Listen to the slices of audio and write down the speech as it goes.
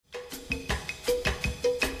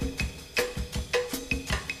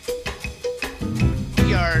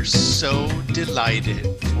are so delighted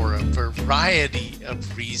for a variety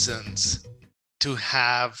of reasons to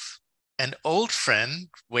have an old friend,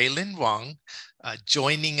 Wailin Wong,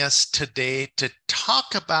 joining us today to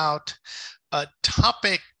talk about a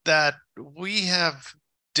topic that we have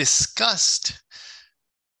discussed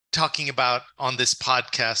talking about on this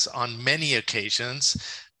podcast on many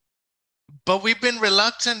occasions, but we've been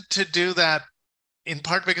reluctant to do that in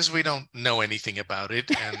part because we don't know anything about it.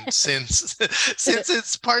 And since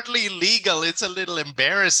it's partly legal, it's a little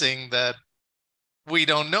embarrassing that we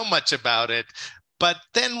don't know much about it. But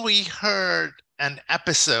then we heard an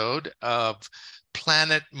episode of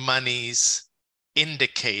Planet Money's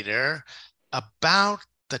Indicator about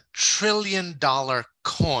the $1 trillion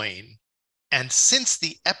coin. And since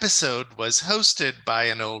the episode was hosted by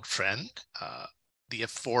an old friend, the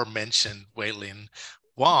aforementioned Wailin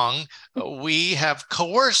Wong, we have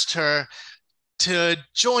coerced her to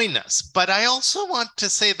join us. But I also want to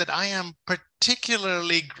say that I am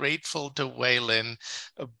particularly grateful to Wailin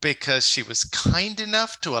because she was kind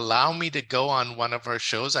enough to allow me to go on one of her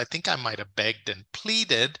shows. I think I might have begged and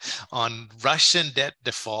pleaded on Russian debt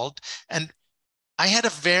default. And I had a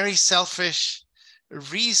very selfish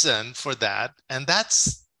reason for that, and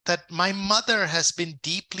that's that my mother has been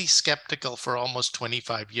deeply skeptical for almost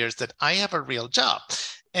 25 years that I have a real job.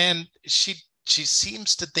 And she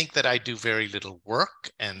seems to think that I do very little work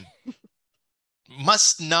and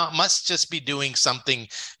must just be doing something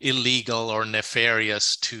illegal or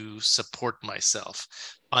nefarious to support myself,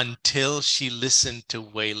 until she listened to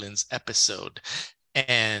Wailin's episode.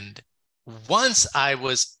 And once I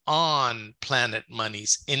was on Planet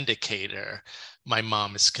Money's Indicator, my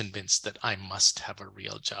mom is convinced that I must have a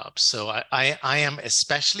real job. So I am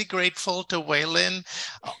especially grateful to Wailin.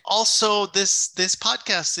 Also, this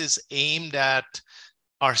podcast is aimed at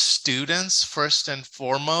our students first and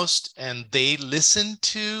foremost, and they listen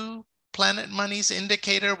to Planet Money's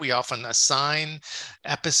Indicator. We often assign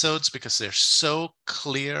episodes because they're so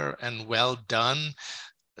clear and well done.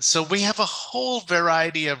 So we have a whole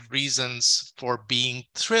variety of reasons for being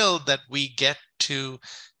thrilled that we get to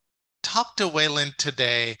talk to Wailin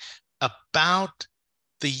today about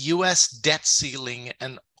the US debt ceiling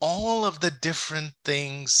and all of the different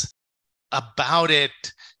things about it.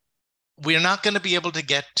 We're not going to be able to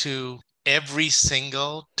get to every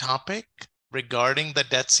single topic regarding the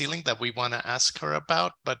debt ceiling that we want to ask her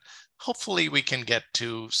about, but hopefully we can get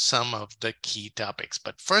to some of the key topics.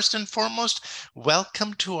 But first and foremost,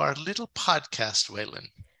 welcome to our little podcast, Wailin.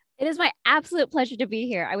 It is my absolute pleasure to be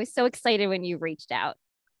here. I was so excited when you reached out.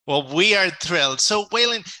 Well, we are thrilled. So,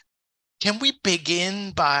 Wailin, can we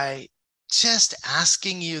begin by just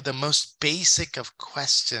asking you the most basic of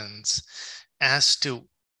questions as to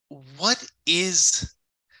what is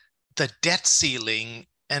the debt ceiling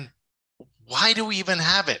and why do we even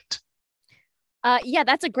have it? Yeah,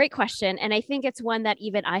 that's a great question. And I think it's one that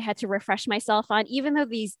even I had to refresh myself on. Even though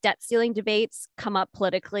these debt ceiling debates come up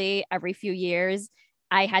politically every few years,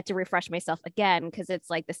 I had to refresh myself again because it's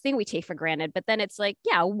like this thing we take for granted. But then it's like,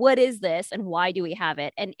 yeah, what is this and why do we have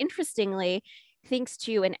it? And interestingly, thanks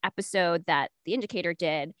to an episode that The Indicator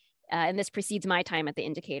did, and this precedes my time at The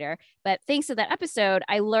Indicator, but thanks to that episode,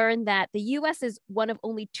 I learned that the US is one of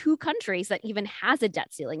only 2 countries that even has a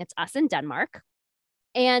debt ceiling. It's us and Denmark.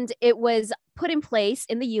 And it was put in place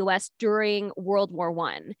in the US during World War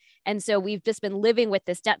I. And so we've just been living with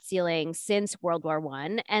this debt ceiling since World War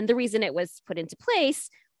I. And the reason it was put into place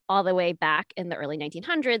all the way back in the early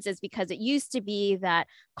 1900s is because it used to be that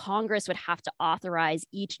Congress would have to authorize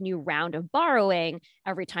each new round of borrowing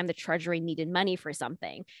every time the Treasury needed money for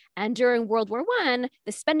something. And during World War I,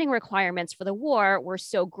 the spending requirements for the war were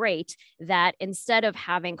so great that instead of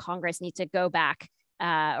having Congress need to go back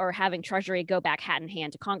or having Treasury go back hat in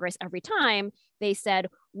hand to Congress every time, they said,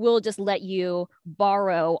 we'll just let you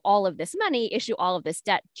borrow all of this money, issue all of this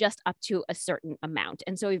debt just up to a certain amount.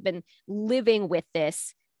 And so we've been living with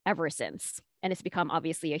this ever since. And it's become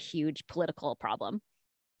obviously a huge political problem.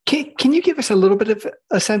 Can you give us a little bit of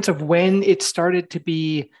a sense of when it started to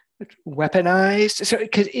be weaponized? So,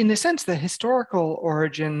 because in a sense, the historical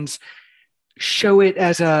origins show it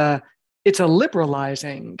as it's a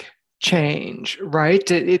liberalizing change, right?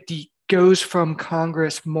 It goes from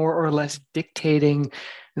Congress more or less dictating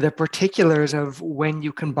the particulars of when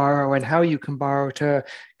you can borrow and how you can borrow to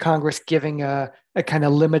Congress giving a kind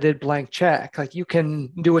of limited blank check. Like you can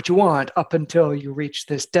do what you want up until you reach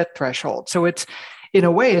this debt threshold. So it's, in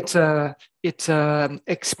a way, it's a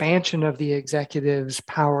expansion of the executive's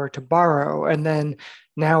power to borrow. And then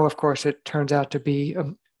now, of course, it turns out to be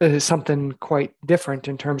something quite different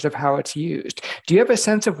in terms of how it's used. Do you have a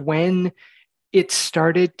sense of when it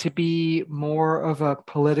started to be more of a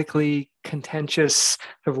politically contentious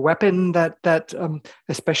sort of weapon that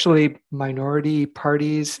especially minority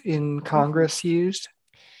parties in Congress used?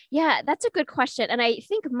 Yeah, that's a good question. And I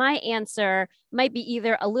think my answer might be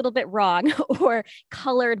either a little bit wrong or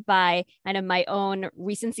colored by kind of my own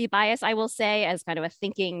recency bias, I will say, as kind of a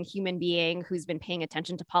thinking human being who's been paying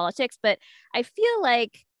attention to politics. But I feel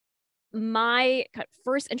like my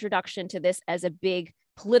first introduction to this as a big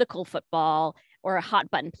political football or a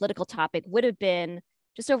hot button political topic would have been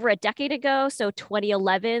just over a decade ago. So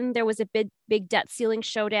 2011, there was a big debt ceiling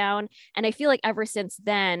showdown. And I feel like ever since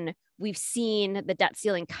then, we've seen the debt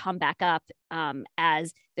ceiling come back up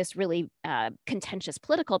as this really contentious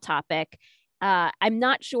political topic. I'm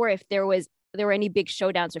not sure if there were any big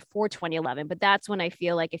showdowns before 2011, but that's when I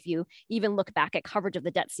feel like if you even look back at coverage of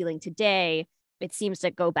the debt ceiling today, it seems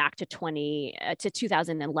to go back to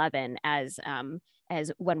 2011 as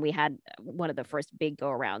when we had one of the first big go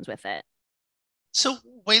arounds with it. So,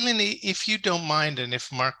 Waylon, if you don't mind, and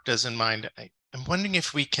if Mark doesn't mind, I'm wondering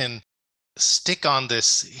if we can stick on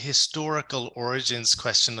this historical origins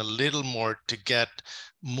question a little more to get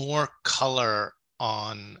more color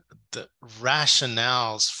on the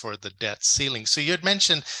rationales for the debt ceiling. So you had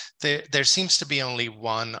mentioned there seems to be only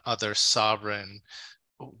one other sovereign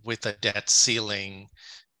with a debt ceiling.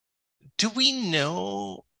 Do we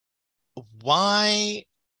know why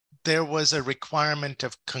there was a requirement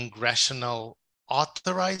of congressional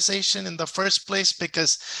authorization in the first place?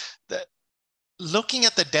 Because looking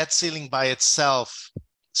at the debt ceiling by itself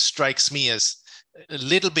strikes me as a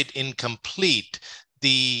little bit incomplete.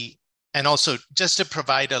 And also, just to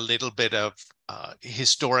provide a little bit of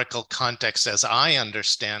historical context, as I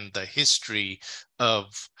understand the history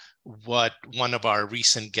of what one of our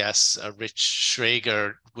recent guests, Rich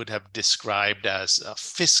Schrager, would have described as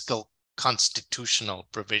fiscal constitutional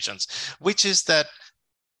provisions, which is that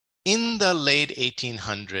in the late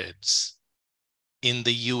 1800s, in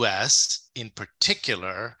the US in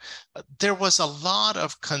particular, there was a lot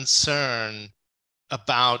of concern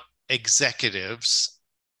about executives,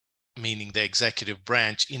 meaning the executive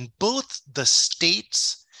branch, in both the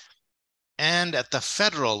states and at the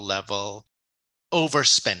federal level,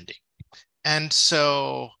 overspending. And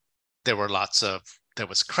so there were a bunch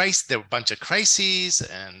of crises,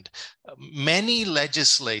 and many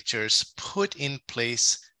legislatures put in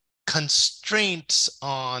place constraints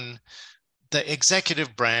on the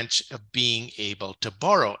executive branch of being able to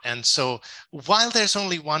borrow. And so while there's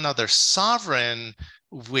only one other sovereign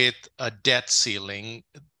with a debt ceiling,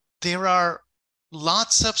 there are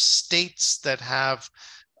lots of states that have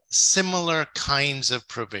similar kinds of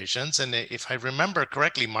provisions. And if I remember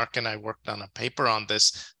correctly, Mark and I worked on a paper on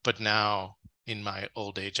this, but now in my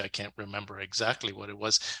old age, I can't remember exactly what it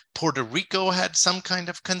was. Puerto Rico had some kind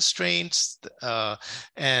of constraints,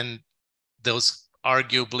 and those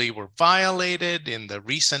arguably were violated in the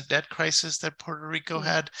recent debt crisis that Puerto Rico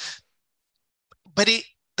had. But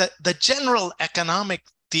the general economic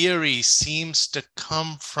theory seems to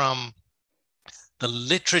come from the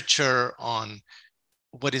literature on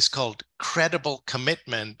what is called credible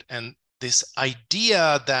commitment, and this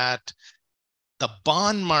idea that the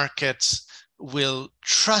bond markets will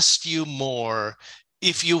trust you more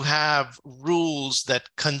if you have rules that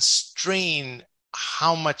constrain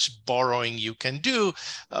how much borrowing you can do,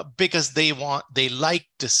 because they like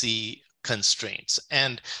to see constraints.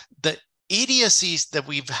 And the idiocies that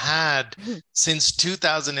we've had since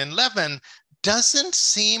 2011 doesn't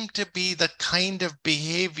seem to be the kind of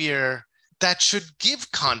behavior that should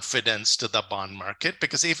give confidence to the bond market,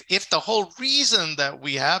 because if the whole reason that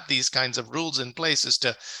we have these kinds of rules in place is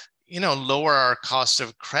to lower our cost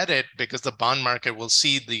of credit, because the bond market will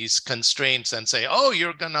see these constraints and say, oh,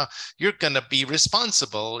 you're gonna be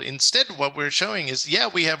responsible. Instead, what we're showing is, yeah,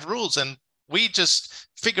 we have rules and we just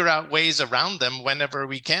figure out ways around them whenever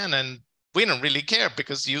we can, and we don't really care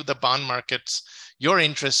because the bond markets, your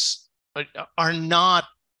interests are not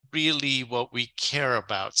really what we care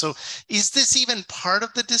about. So is this even part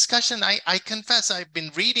of the discussion? I confess I've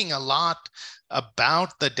been reading a lot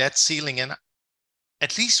about the debt ceiling, and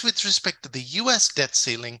at least with respect to the US debt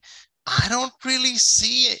ceiling, I don't really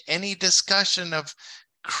see any discussion of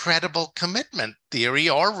credible commitment theory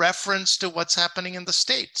or reference to what's happening in the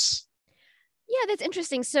States. Yeah, that's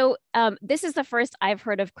interesting. So this is the first I've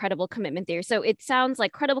heard of credible commitment theory. So it sounds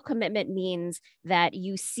like credible commitment means that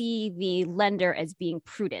you see the lender as being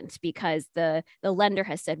prudent because the lender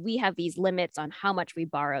has said, we have these limits on how much we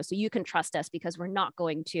borrow. So you can trust us because we're not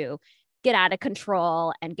going to get out of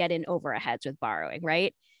control and get in over our heads with borrowing,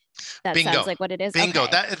 right? That Bingo. Sounds like what it is. Bingo.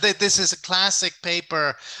 Okay. This is a classic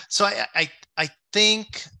paper. So I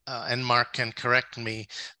think, and Mark can correct me,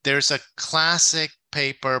 there's a classic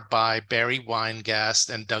paper by Barry Weingast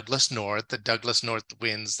and Douglas North. That Douglas North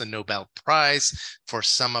wins the Nobel Prize for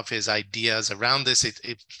some of his ideas around this.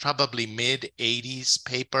 It's probably mid-80s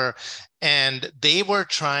paper. And they were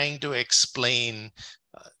trying to explain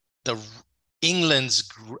the England's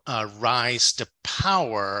rise to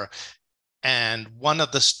power. And one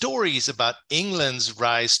of the stories about England's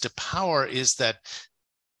rise to power is that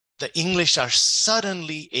the English are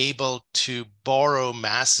suddenly able to borrow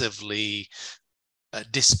massively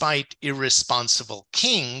despite irresponsible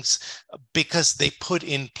kings, because they put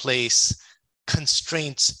in place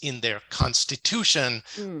constraints in their constitution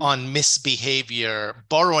on misbehavior,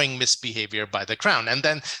 borrowing misbehavior by the crown. And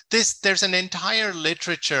then there's an entire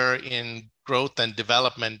literature in growth and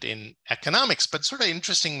development in economics, but sort of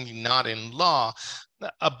interestingly not in law,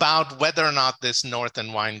 about whether or not this North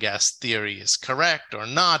and Weingast theory is correct or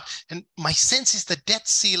not. And my sense is the debt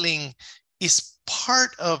ceiling is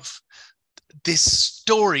part of this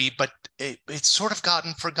story, but it's sort of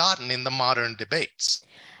gotten forgotten in the modern debates.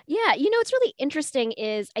 Yeah, what's really interesting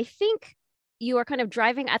is I think you are kind of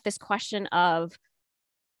driving at this question of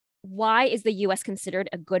why is the US considered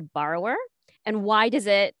a good borrower, and why does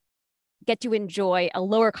it get to enjoy a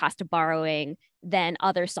lower cost of borrowing than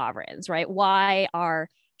other sovereigns, right? Why are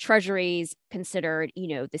treasuries considered,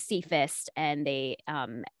 the safest, and they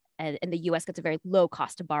and the US gets a very low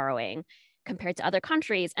cost of borrowing compared to other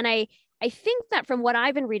countries? And I think that from what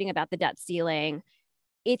I've been reading about the debt ceiling,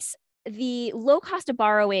 it's the low cost of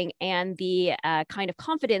borrowing and the kind of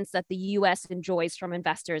confidence that the US enjoys from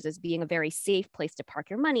investors as being a very safe place to park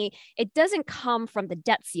your money. It doesn't come from the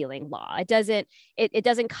debt ceiling law. It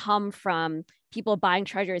doesn't come from people buying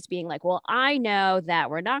treasuries being like, well, I know that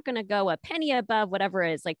we're not going to go a penny above whatever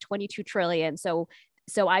it is, like 22 trillion. So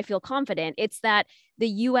I feel confident. It's that the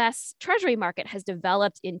US Treasury market has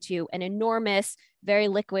developed into an enormous, very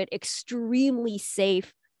liquid, extremely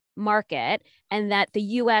safe market, and that the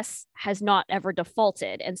US has not ever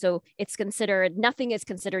defaulted. And so nothing is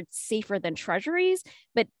considered safer than treasuries,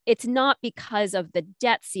 but it's not because of the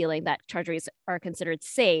debt ceiling that treasuries are considered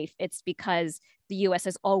safe. It's because the US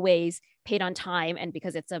has always paid on time, and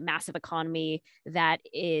because it's a massive economy that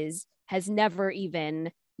has never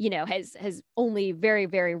even, has only very,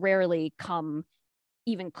 very rarely come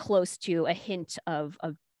even close to a hint of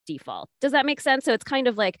default. Does that make sense? So it's kind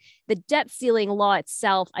of like the debt ceiling law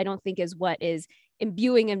itself, I don't think is what is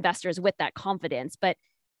imbuing investors with that confidence, but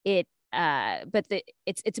it's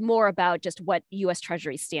more about just what US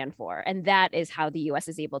treasuries stand for. And that is how the US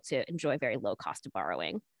is able to enjoy very low cost of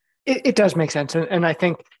borrowing. It does make sense. And I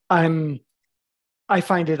think I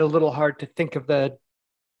find it a little hard to think of the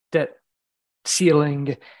debt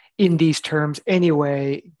ceiling in these terms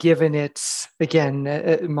anyway, given its, again,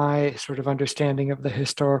 my sort of understanding of the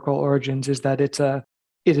historical origins is that it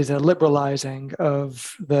is a liberalizing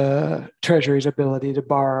of the Treasury's ability to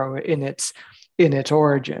borrow in its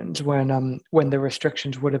origins, when the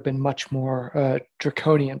restrictions would have been much more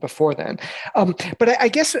draconian before then. But I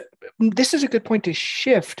guess this is a good point to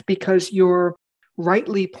shift, because you're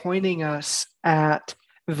rightly pointing us at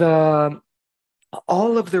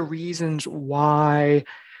all of the reasons why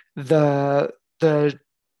the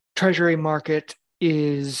Treasury market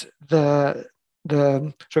is the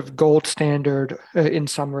sort of gold standard in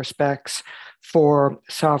some respects for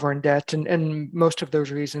sovereign debt, and most of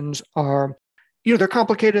those reasons are, they're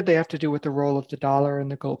complicated. They have to do with the role of the dollar in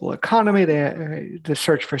the global economy, the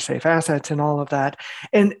search for safe assets, and all of that.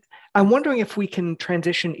 And I'm wondering if we can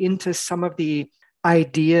transition into some of the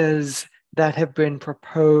ideas that have been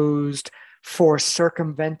proposed for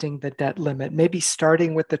circumventing the debt limit, maybe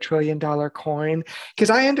starting with the $1 trillion coin. Because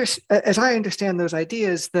as I understand those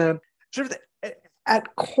ideas,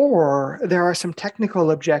 at core, there are some technical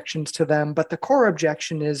objections to them, but the core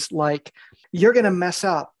objection is like, you're going to mess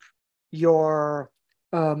up your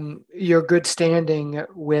good standing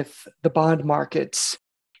with the bond markets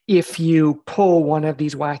if you pull one of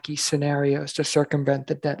these wacky scenarios to circumvent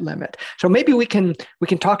the debt limit. So maybe we can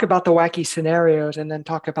talk about the wacky scenarios and then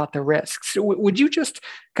talk about the risks. Would you just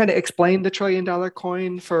kind of explain the $1 trillion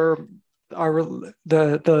coin for the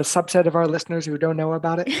subset of our listeners who don't know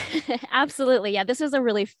about it? Absolutely. Yeah, this was a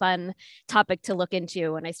really fun topic to look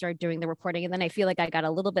into when I started doing the reporting, and then I feel like I got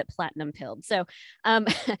a little bit platinum pilled. So, but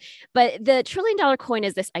the $1 trillion coin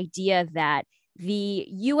is this idea that the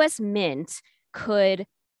U.S. Mint could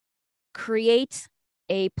create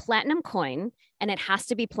a platinum coin, and it has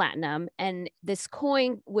to be platinum. And this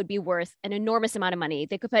coin would be worth an enormous amount of money.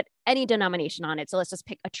 They could put any denomination on it. So let's just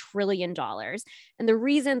pick $1 trillion. And the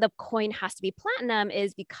reason the coin has to be platinum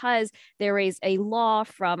is because there is a law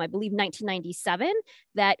from, I believe, 1997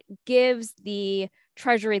 that gives the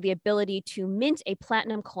Treasury the ability to mint a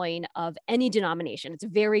platinum coin of any denomination. It's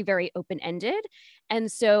very, very open-ended.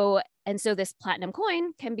 And so this platinum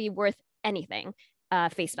coin can be worth anything.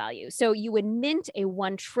 Face value. So you would mint a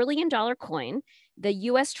 $1 trillion coin. The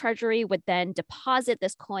US Treasury would then deposit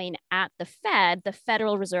this coin at the Fed, the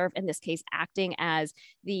Federal Reserve, in this case, acting as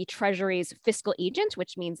the Treasury's fiscal agent,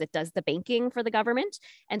 which means it does the banking for the government.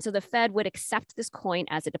 And so the Fed would accept this coin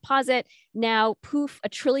as a deposit. Now, poof,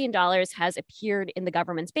 $1 trillion has appeared in the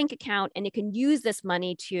government's bank account, and it can use this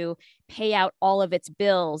money to pay out all of its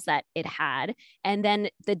bills that it had. And then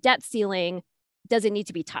the debt ceiling doesn't need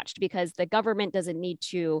to be touched because the government doesn't need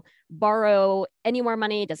to borrow any more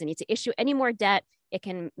money, doesn't need to issue any more debt. It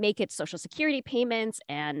can make its social security payments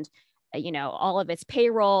and, all of its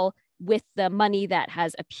payroll with the money that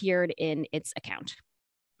has appeared in its account.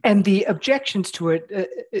 And the objections to it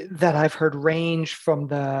that I've heard range from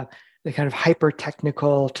the kind of hyper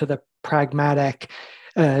technical to the pragmatic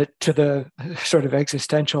to the sort of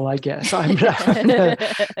existential, I guess. I'm going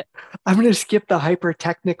to skip the hyper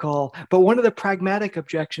technical, but one of the pragmatic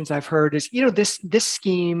objections I've heard is, this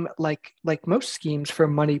scheme, like most schemes for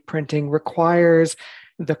money printing, requires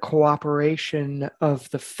the cooperation of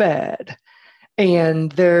the Fed.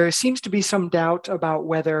 And there seems to be some doubt about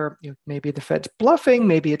whether maybe the Fed's bluffing,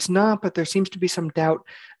 maybe it's not, but there seems to be some doubt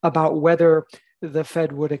about whether the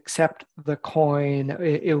Fed would accept the coin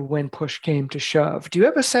when push came to shove. Do you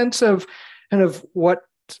have a sense of kind of what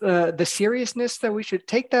the seriousness that we should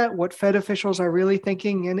take that, what Fed officials are really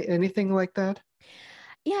thinking, anything like that?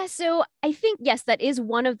 Yeah, so I think, yes, that is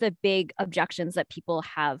one of the big objections that people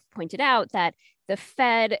have pointed out, that the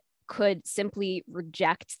Fed could simply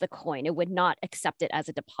reject the coin. It would not accept it as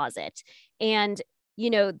a deposit. And,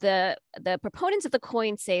 the proponents of the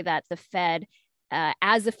coin say that the Fed,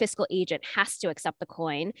 as a fiscal agent, has to accept the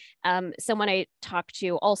coin. Someone I talked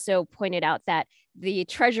to also pointed out that the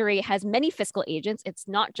Treasury has many fiscal agents. It's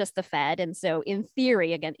not just the Fed. And so in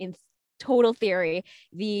theory, again, in total theory,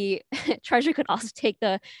 the Treasury could also take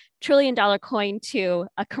the $1 trillion coin to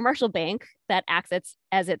a commercial bank that acts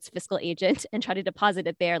as its fiscal agent and try to deposit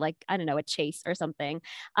it there, like, I don't know, a Chase or something.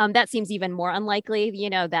 That seems even more unlikely,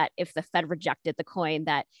 that if the Fed rejected the coin,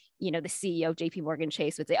 that, the CEO of JP Morgan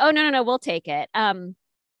Chase would say, oh, no, we'll take it.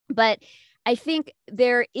 But I think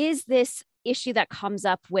there is this issue that comes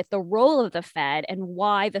up with the role of the Fed and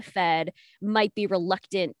why the Fed might be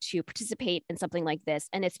reluctant to participate in something like this.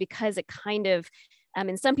 And it's because it kind of,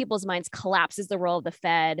 in some people's minds, collapses the role of the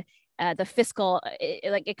Fed.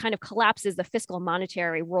 It kind of collapses the fiscal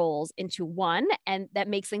monetary roles into one, and that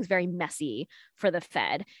makes things very messy for the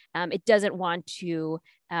Fed. It doesn't want to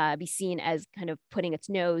be seen as kind of putting its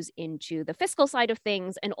nose into the fiscal side of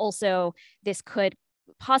things. And also this could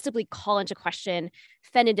possibly call into question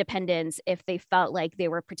Fed independence if they felt like they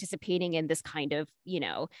were participating in this kind of,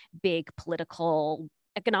 big political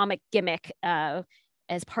economic gimmick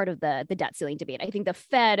as part of the debt ceiling debate. I think the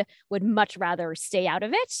Fed would much rather stay out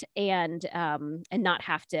of it and not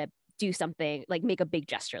have to do something like make a big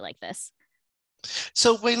gesture like this.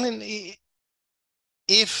 So, Wailin,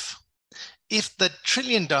 if the $1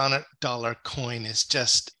 trillion coin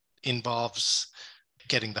involves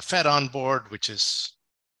getting the Fed on board, which is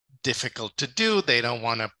difficult to do, they don't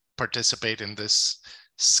want to participate in this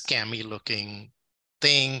scammy looking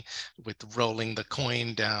thing with rolling the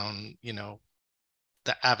coin down,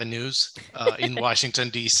 the avenues in Washington,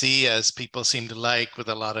 D.C., as people seem to like, with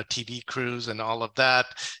a lot of TV crews and all of that.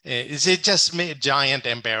 Is it just a giant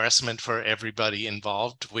embarrassment for everybody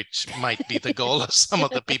involved, which might be the goal of some of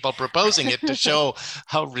the people proposing it, to show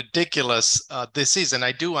how ridiculous this is? And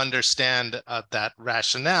I do understand that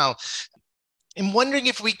rationale. I'm wondering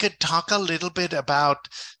if we could talk a little bit about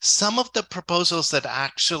some of the proposals that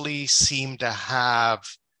actually seem to have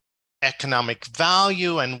economic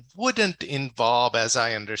value and wouldn't involve, as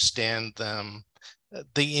I understand them,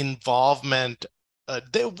 the involvement,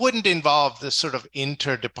 they wouldn't involve the sort of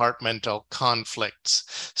interdepartmental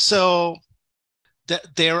conflicts. So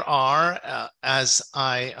there are, as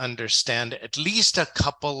I understand, at least a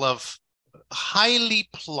couple of highly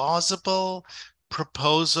plausible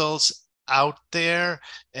proposals out there,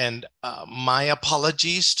 and my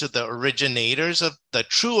apologies to the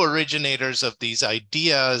true originators of these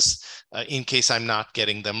ideas in case I'm not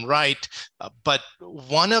getting them right. But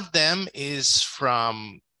one of them is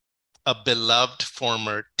from a beloved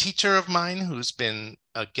former teacher of mine who's been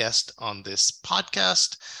a guest on this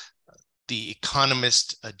podcast, the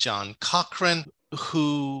economist John Cochrane,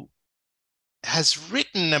 who has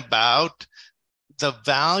written about the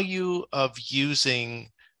value of using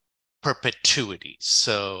perpetuities.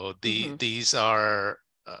 So these are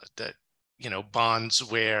bonds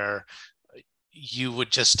where you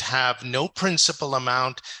would just have no principal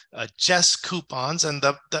amount, just coupons. And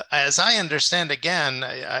as I understand, again,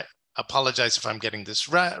 I apologize if I'm getting this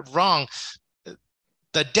wrong,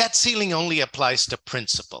 the debt ceiling only applies to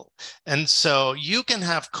principal. And so you can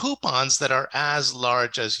have coupons that are as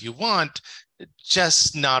large as you want,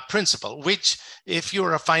 just not principal, which if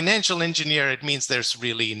you're a financial engineer, it means there's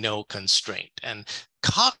really no constraint. And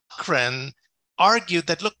Cochrane argued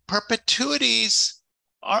that, look, perpetuities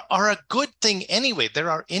are a good thing anyway.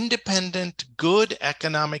 There are independent, good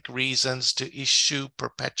economic reasons to issue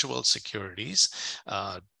perpetual securities.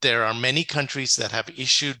 There are many countries that have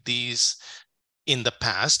issued these in the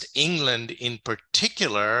past. England in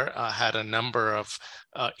particular had a number of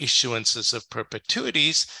issuances of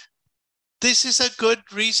perpetuities. This is a good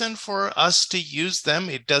reason for us to use them.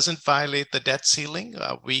 It doesn't violate the debt ceiling.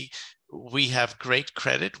 We have great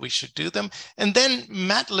credit. We should do them. And then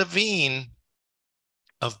Matt Levine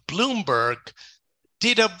of Bloomberg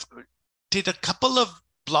did a couple of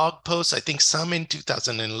blog posts, I think some in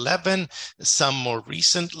 2011, some more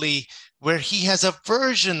recently, where he has a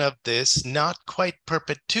version of this, not quite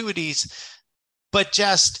perpetuities, but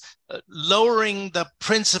just lowering the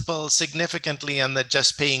principal significantly and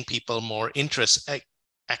just paying people more interest.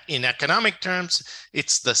 In economic terms,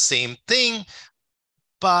 it's the same thing,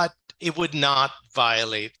 but it would not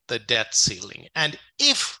violate the debt ceiling. And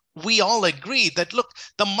if we all agree that, look,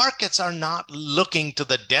 the markets are not looking to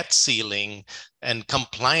the debt ceiling and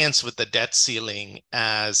compliance with the debt ceiling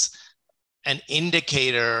as an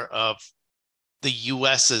indicator of the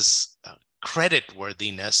US's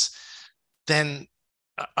creditworthiness, then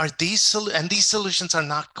these solutions are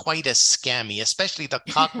not quite as scammy, especially the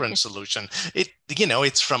Cochrane solution.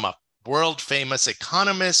 It's from a world famous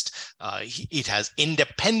economist. It has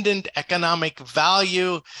independent economic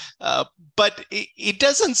value, but it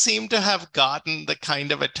doesn't seem to have gotten the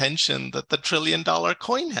kind of attention that the $1 trillion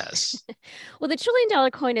coin has. Well, the $1 trillion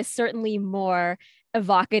coin is certainly more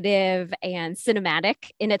evocative and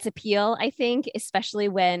cinematic in its appeal, I think, especially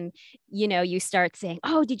when, you start saying,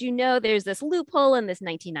 oh, did you know there's this loophole in this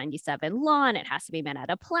 1997 law and it has to be made out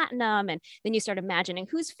of platinum? And then you start imagining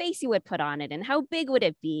whose face you would put on it and how big would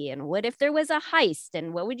it be? And what if there was a heist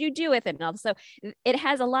and what would you do with it? And also it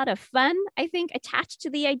has a lot of fun, I think, attached to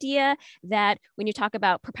the idea that when you talk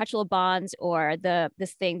about perpetual bonds or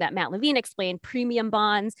this thing that Matt Levine explained, premium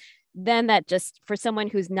bonds, then that just, for someone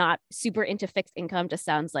who's not super into fixed income, just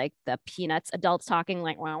sounds like the Peanuts adults talking,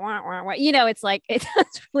 like, wah, wah, wah, wah. It's like, it's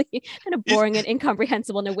really kind of boring and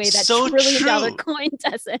incomprehensible in a way that so $1 trillion coin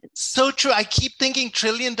doesn't. So true. I keep thinking $1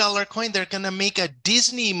 trillion coin, they're going to make a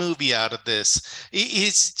Disney movie out of this.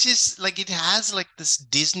 It's just like, it has like this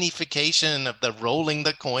Disneyfication of the rolling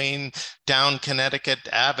the coin down Connecticut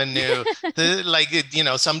Avenue.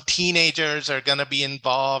 Some teenagers are going to be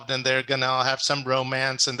involved and they're going to have some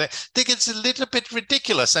romance, and think it's a little bit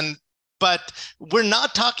ridiculous. But we're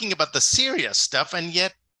not talking about the serious stuff, and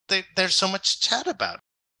yet there's so much chat about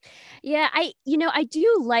it. Yeah, I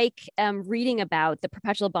do like reading about the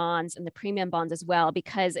perpetual bonds and the premium bonds as well,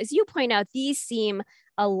 because as you point out, these seem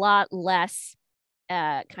a lot less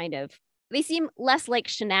they seem less like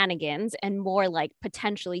shenanigans and more like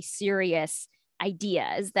potentially serious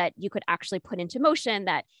ideas that you could actually put into motion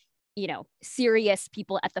that serious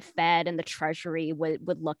people at the Fed and the Treasury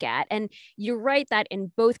would look at. And you're right that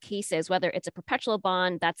in both cases, whether it's a perpetual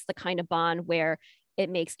bond, that's the kind of bond where it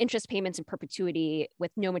makes interest payments in perpetuity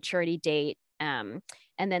with no maturity date. And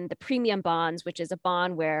then the premium bonds, which is a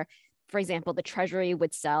bond where, for example, the Treasury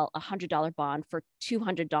would sell a $100 bond for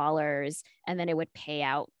 $200, and then it would pay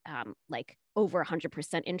out like over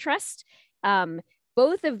 100% interest.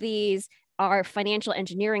 Both of these are financial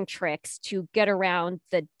engineering tricks to get around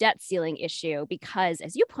the debt ceiling issue, because,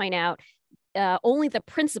 as you point out, only the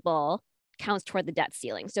principal counts toward the debt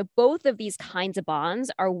ceiling. So both of these kinds of bonds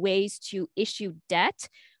are ways to issue debt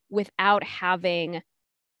without having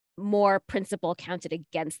more principal counted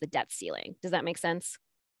against the debt ceiling. Does that make sense?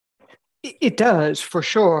 It does, for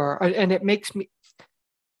sure. And it makes me,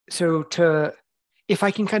 if I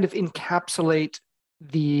can kind of encapsulate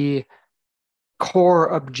the core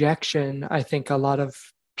objection I think a lot of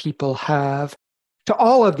people have to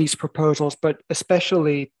all of these proposals, but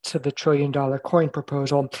especially to the $1 trillion coin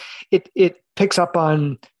proposal, it picks up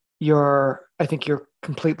on your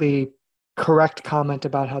completely correct comment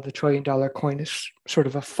about how the $1 trillion coin is sort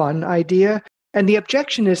of a fun idea. And the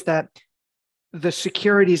objection is that the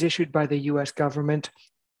securities issued by the US government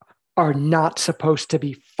are not supposed to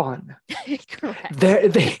be fun. Correct.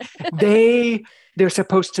 They're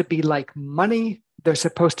supposed to be like money. They're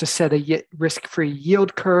supposed to set a risk-free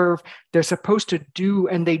yield curve. They're supposed to do,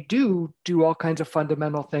 and they do all kinds of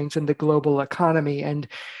fundamental things in the global economy. And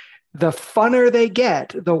the funner they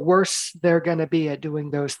get, the worse they're going to be at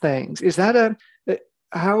doing those things.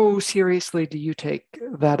 How seriously do you take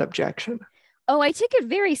that objection? Oh, I take it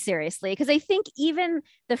very seriously, because I think even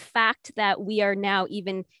the fact that we are now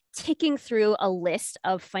even ticking through a list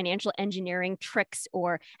of financial engineering tricks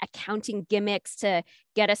or accounting gimmicks to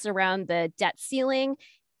get us around the debt ceiling,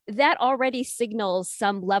 that already signals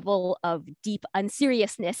some level of deep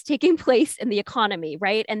unseriousness taking place in the economy,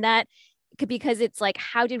 right? And that because it's like,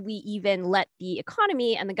 how did we even let the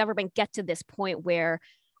economy and the government get to this point where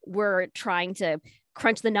we're trying to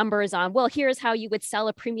crunch the numbers on, well, here's how you would sell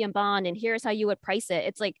a premium bond and here's how you would price it.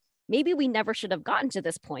 It's like, maybe we never should have gotten to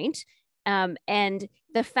this point. And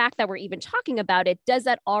the fact that we're even talking about it, does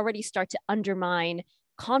that already start to undermine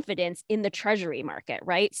confidence in the treasury market,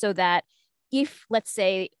 right? So that if, let's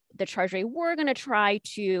say, the treasury were going to try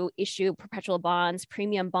to issue perpetual bonds,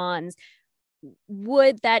 premium bonds,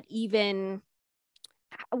 what would that even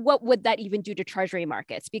do to treasury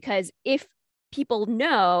markets? Because if people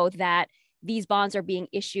know that these bonds are being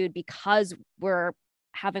issued because we're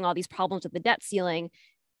having all these problems with the debt ceiling,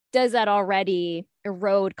 does that already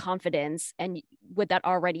erode confidence? And would that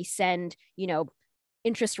already send,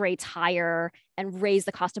 interest rates higher and raise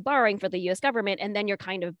the cost of borrowing for the US government? And then you're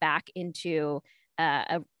kind of back into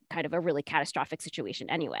a kind of a really catastrophic situation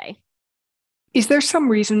anyway. Is there some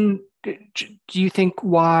reason, do you think,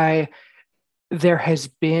 why there has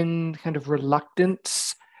been kind of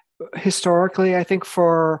reluctance historically, I think,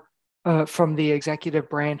 from the executive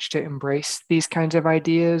branch to embrace these kinds of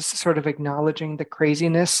ideas, sort of acknowledging the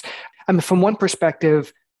craziness? I mean, from one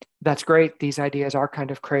perspective, that's great. These ideas are kind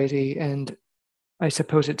of crazy. And I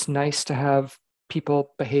suppose it's nice to have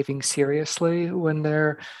people behaving seriously when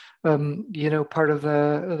they're, part of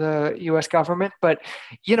the US government. But,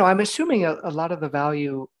 I'm assuming a lot of the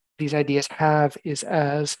value these ideas have is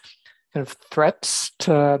as kind of threats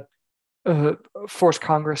to force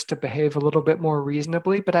Congress to behave a little bit more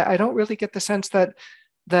reasonably. But I don't really get the sense that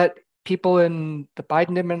people in the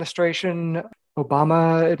Biden administration,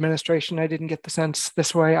 Obama administration, I didn't get the sense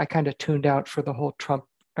this way. I kind of tuned out for the whole Trump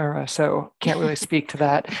era, so can't really speak to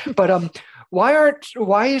that. But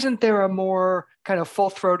why isn't there a more kind of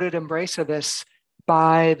full-throated embrace of this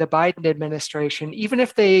by the Biden administration, even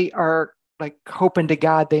if they are like hoping to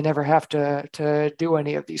God they never have to do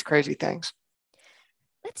any of these crazy things?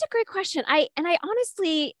 That's a great question. I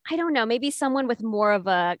honestly, I don't know, maybe someone with more of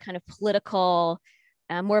a kind of political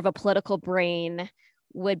brain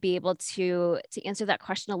would be able to answer that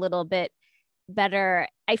question a little bit better.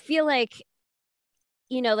 I feel like,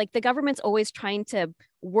 like the government's always trying to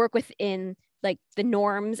work within like the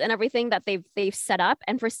norms and everything that they've set up.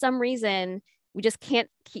 And for some reason, we just can't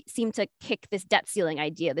seem to kick this debt ceiling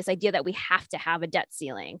idea, this idea that we have to have a debt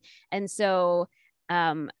ceiling. And so,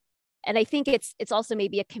 and I think it's also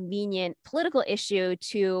maybe a convenient political issue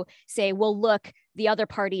to say, well, look, the other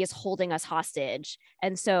party is holding us hostage.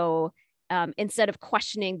 And so instead of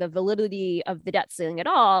questioning the validity of the debt ceiling at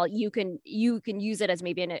all, you can use it as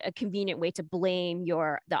maybe a convenient way to blame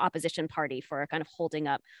the opposition party for kind of holding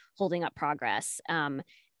up progress.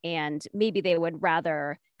 And maybe they would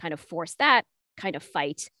rather kind of force that kind of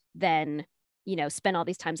fight than spend all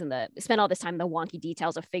this time in the wonky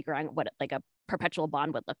details of figuring out what like a perpetual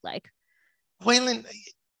bond would look like. Waylon,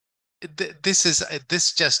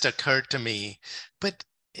 this just occurred to me, but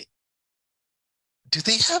do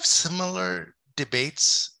they have similar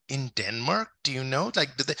debates in Denmark? Do you know?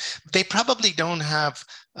 Like, they probably don't have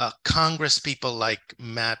Congress people like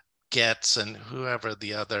Matt Gaetz and whoever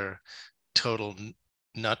the other total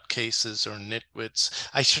nutcases or nitwits.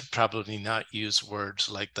 I should probably not use words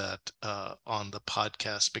like that on the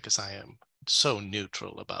podcast because I am so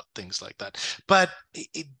neutral about things like that. But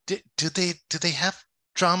do they have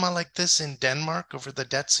drama like this in Denmark over the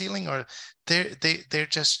debt ceiling, or they're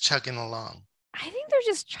just chugging along? I think they're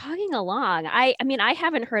just chugging along. I mean, I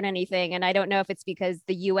haven't heard anything, and I don't know if it's because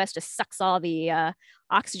the U.S. just sucks all the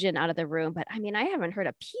oxygen out of the room. But I mean, I haven't heard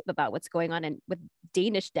a peep about what's going on with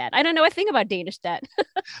Danish debt. I don't know a thing about Danish debt.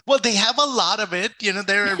 Well, they have a lot of it.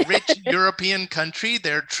 They're a rich European country.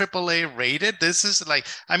 They're AAA rated. This is like,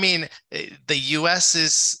 I mean, the U.S.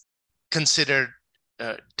 is considered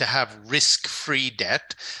to have risk-free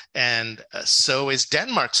debt, and so is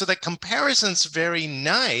Denmark. So the comparison's very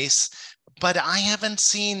nice. but I haven't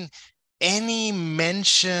seen any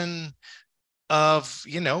mention of,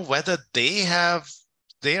 whether they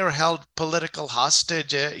are held political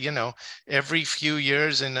hostage, every few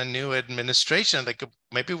years in a new administration. Like,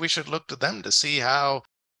 maybe we should look to them to see how,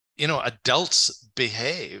 adults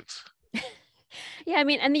behave. Yeah, I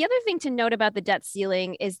mean, and the other thing to note about the debt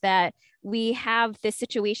ceiling is that we have this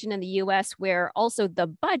situation in the US where also the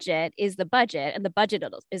budget is the budget, and the budget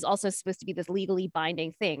is also supposed to be this legally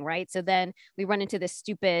binding thing, right? So then we run into this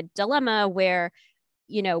stupid dilemma where,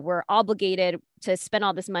 we're obligated to spend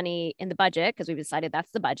all this money in the budget because we've decided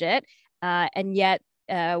that's the budget. And yet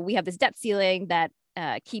we have this debt ceiling that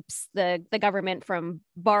keeps the government from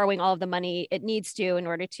borrowing all of the money it needs to in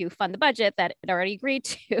order to fund the budget that it already agreed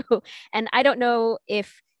to. And I don't know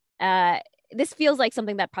if this feels like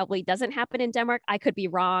something that probably doesn't happen in Denmark. I could be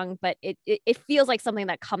wrong, but it feels like something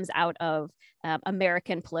that comes out of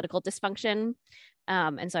American political dysfunction.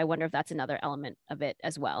 And so I wonder if that's another element of it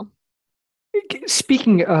as well.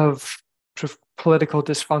 Speaking of political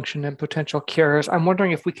dysfunction and potential cures, I'm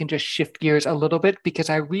wondering if we can just shift gears a little bit, because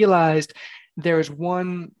I realized there's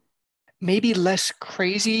one maybe less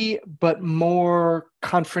crazy but more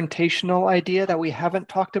confrontational idea that we haven't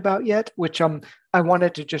talked about yet, which I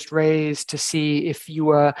wanted to just raise to see if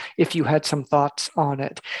you had some thoughts on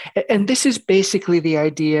it. And this is basically the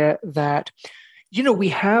idea that, we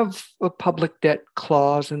have a public debt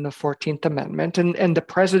clause in the 14th Amendment, and the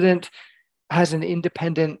president has an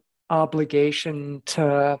independent obligation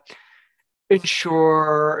to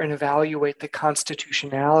ensure and evaluate the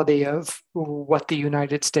constitutionality of what the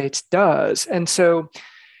United States does. And so,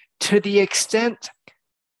 to the extent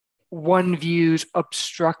one views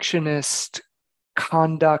obstructionist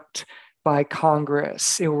conduct by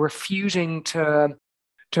Congress, refusing to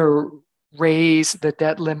raise the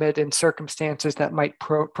debt limit in circumstances that might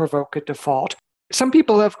provoke a default. Some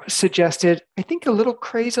people have suggested, I think a little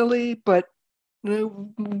crazily, but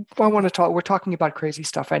we're talking about crazy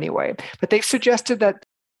stuff anyway, but they've suggested that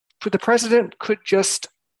the president could just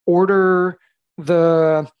order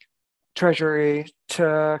the Treasury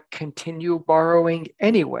to continue borrowing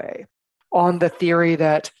anyway, on the theory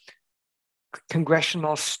that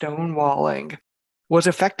congressional stonewalling was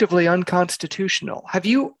effectively unconstitutional. Have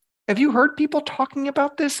you heard people talking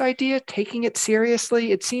about this idea, taking it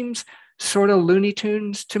seriously? It seems sort of Looney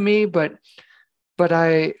Tunes to me, but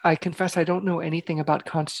I confess I don't know anything about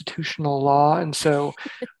constitutional law, and so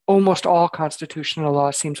almost all constitutional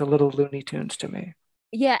law seems a little Looney Tunes to me.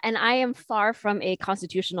 Yeah, and I am far from a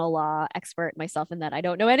constitutional law expert myself in that I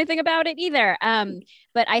don't know anything about it either.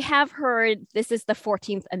 But I have heard this is the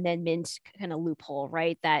 14th Amendment kind of loophole,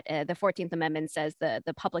 right? That the 14th Amendment says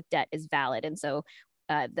the public debt is valid, and so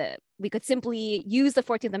we could simply use the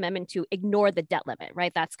 14th Amendment to ignore the debt limit,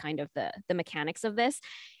 right? That's kind of the mechanics of this.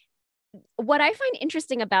 What I find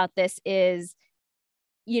interesting about this is,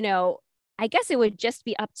 I guess it would just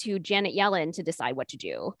be up to Janet Yellen to decide what to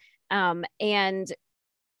do. And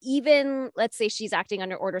even, let's say she's acting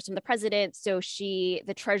under orders from the president, so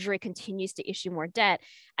the Treasury continues to issue more debt.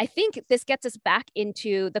 I think this gets us back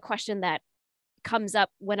into the question that comes up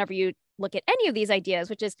whenever you look at any of these ideas,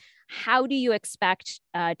 which is, how do you expect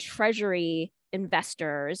Treasury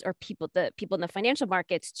investors or people in the financial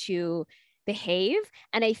markets to behave?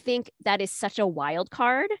 And I think that is such a wild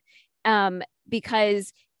card,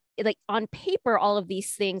 because like on paper, all of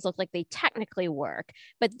these things look like they technically work,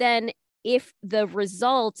 but then if the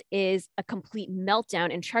result is a complete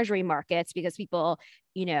meltdown in Treasury markets because people,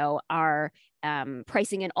 are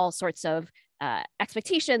pricing in all sorts of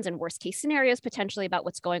expectations and worst case scenarios potentially about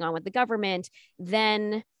what's going on with the government,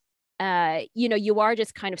 then you are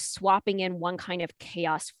just kind of swapping in one kind of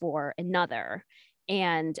chaos for another.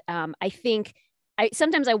 And I think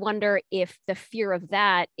sometimes I wonder if the fear of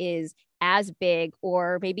that is as big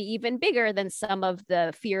or maybe even bigger than some of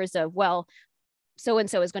the fears of, well,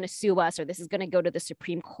 so-and-so is going to sue us, or this is going to go to the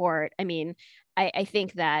Supreme Court. I mean, I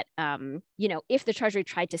think that, if the Treasury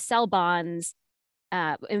tried to sell bonds,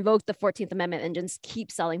 invoke the 14th Amendment and just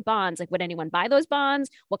keep selling bonds, like, would anyone buy those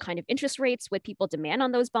bonds? What kind of interest rates would people demand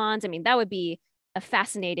on those bonds? I mean, that would be a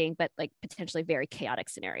fascinating, but like potentially very chaotic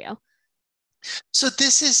scenario. So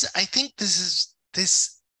I think this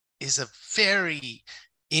is a very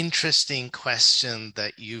interesting question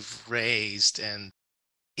that you've raised, and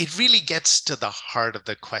it really gets to the heart of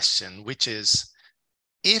the question, which is,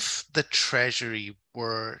 if the Treasury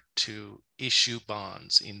were to issue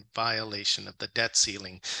bonds in violation of the debt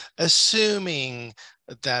ceiling, assuming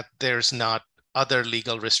that there's not other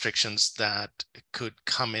legal restrictions that could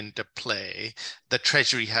come into play, the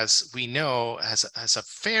Treasury we know has a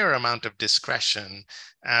fair amount of discretion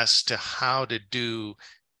as to how to do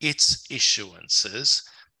its issuances,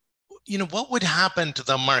 what would happen to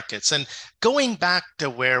the markets? And going back to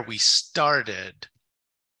where we started,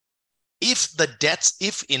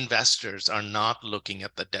 if investors are not looking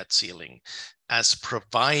at the debt ceiling as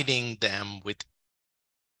providing them with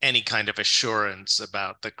any kind of assurance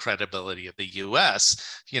about the credibility of the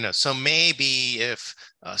US, so maybe if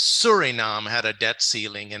Suriname had a debt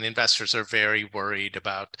ceiling and investors are very worried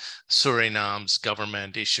about Suriname's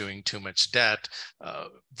government issuing too much debt,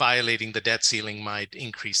 violating the debt ceiling might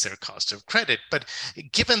increase their cost of credit. But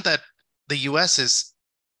given that the US is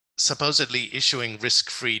supposedly issuing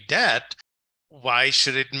risk-free debt, why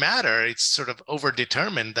should it matter? It's sort of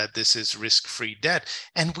overdetermined that this is risk-free debt.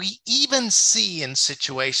 And we even see in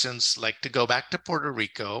situations like, to go back to Puerto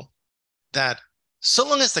Rico, that so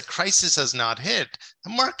long as the crisis has not hit,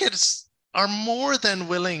 the markets are more than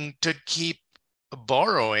willing to keep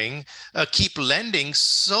borrowing, keep lending,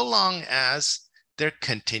 so long as they're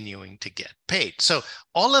continuing to get paid. So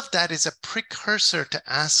all of that is a precursor to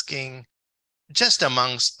asking, just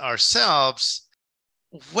amongst ourselves,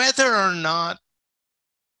 whether or not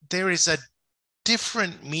there is a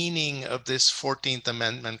different meaning of this 14th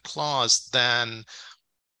Amendment clause than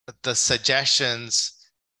the suggestions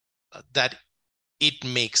that it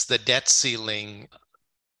makes the debt ceiling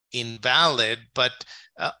invalid, but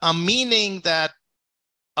a meaning that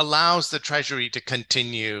allows the Treasury to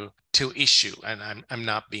continue to issue. And I'm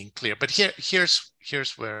not being clear, but here's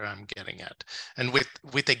where I'm getting at. And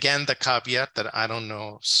with again the caveat that I don't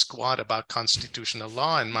know squat about constitutional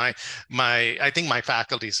law, and I think my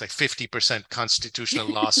faculty is like 50% constitutional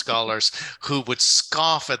law scholars who would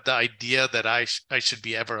scoff at the idea that I should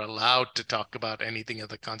be ever allowed to talk about anything of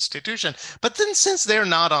the Constitution. But then since they're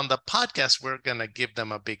not on the podcast, we're going to give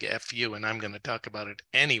them a big FU, and I'm going to talk about it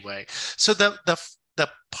anyway. So the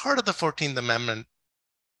part of the 14th Amendment,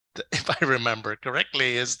 if I remember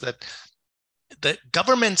correctly, is that the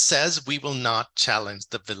government says we will not challenge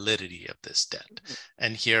the validity of this debt.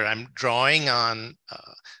 And here I'm drawing on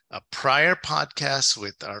a prior podcast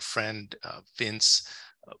with our friend Vince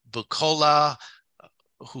Bucola,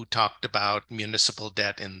 who talked about municipal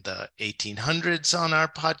debt in the 1800s on our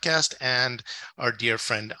podcast, and our dear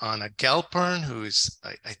friend Anna Gelpern, who is,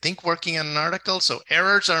 I think, working on an article. So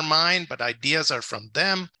errors are mine, but ideas are from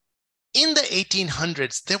them. In the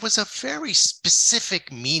 1800s, there was a very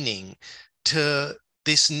specific meaning to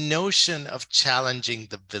this notion of challenging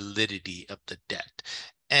the validity of the debt.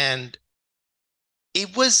 And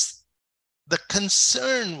the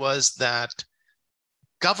concern was that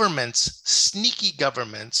governments, sneaky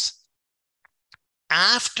governments,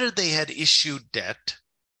 after they had issued debt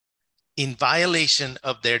in violation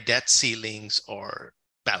of their debt ceilings or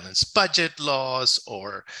balanced budget laws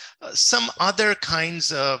or some other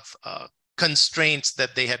kinds of constraints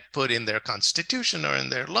that they had put in their constitution or in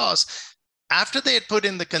their laws, after they had put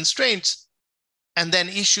in the constraints and then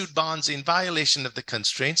issued bonds in violation of the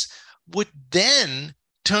constraints, would then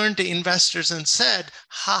turn to investors and said,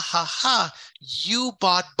 you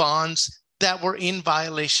bought bonds that were in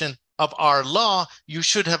violation of our law. You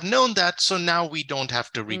should have known that, so now we don't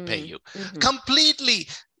have to repay you. Mm-hmm. Completely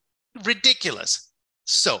ridiculous.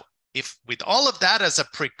 So if with all of that as a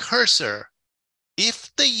precursor,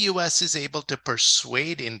 if the US is able to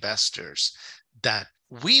persuade investors that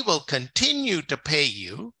we will continue to pay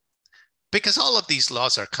you, because all of these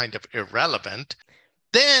laws are kind of irrelevant,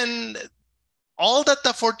 then all that the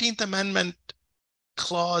 14th Amendment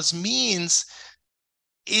clause means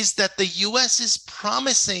is that the US is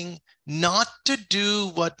promising not to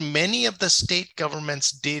do what many of the state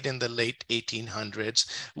governments did in the late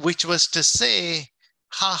 1800s, which was to say,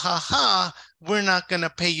 we're not going to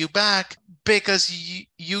pay you back because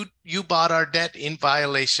you bought our debt in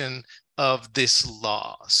violation of this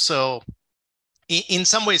law. So in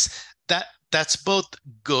some ways, that's both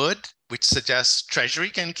good, which suggests Treasury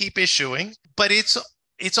can keep issuing, but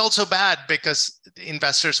it's also bad because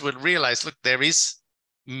investors will realize, look, there is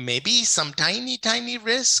maybe some tiny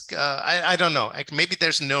risk. I don't know. Maybe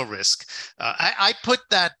there's no risk. I put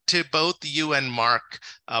that to both you and Mark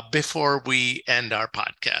before we end our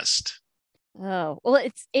podcast. Oh, well,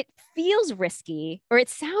 it feels risky, or it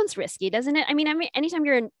sounds risky, doesn't it? I mean, anytime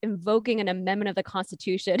you're invoking an amendment of the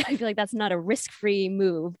Constitution, I feel like that's not a risk-free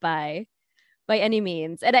move by any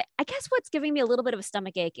means. And I guess what's giving me a little bit of a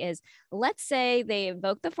stomach ache is, let's say they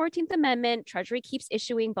invoke the 14th Amendment, Treasury keeps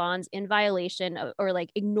issuing bonds in violation of, or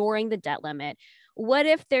like ignoring the debt limit. What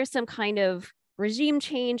if there's some kind of regime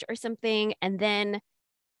change or something, and then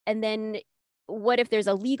what if there's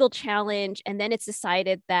a legal challenge and then it's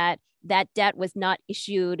decided that debt was not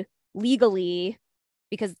issued legally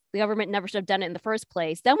because the government never should have done it in the first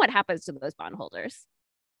place? Then what happens to those bondholders?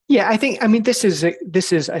 Yeah, I mean, this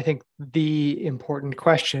is, I think, the important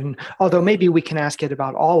question, although maybe we can ask it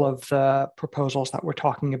about all of the proposals that we're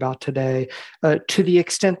talking about today. To the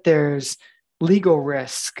extent there's legal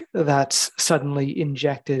risk that's suddenly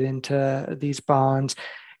injected into these bonds,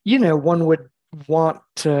 one would want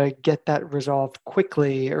to get that resolved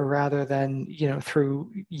quickly rather than,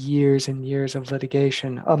 through years and years of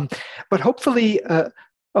litigation. But hopefully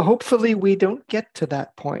we don't get to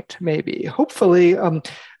that point. Maybe, hopefully,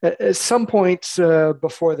 at some point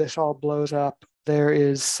before this all blows up, there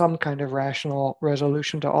is some kind of rational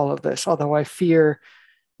resolution to all of this. Although I fear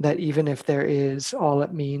that even if there is, all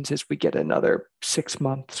it means is we get another 6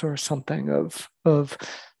 months or something of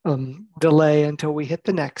delay until we hit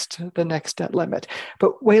the next debt limit.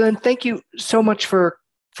 But Wayland, thank you so much for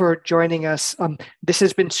joining us. This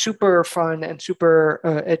has been super fun and super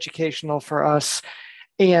educational for us.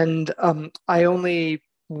 And I only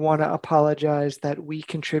want to apologize that we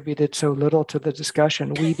contributed so little to the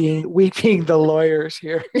discussion. We being the lawyers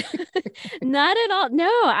here. Not at all.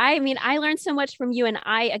 No, I mean, I learned so much from you, and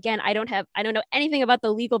I don't know anything about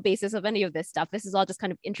the legal basis of any of this stuff. This is all just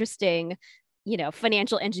kind of interesting,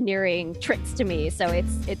 financial engineering tricks to me. So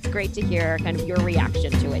it's great to hear kind of your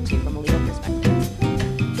reaction to it too from a legal perspective.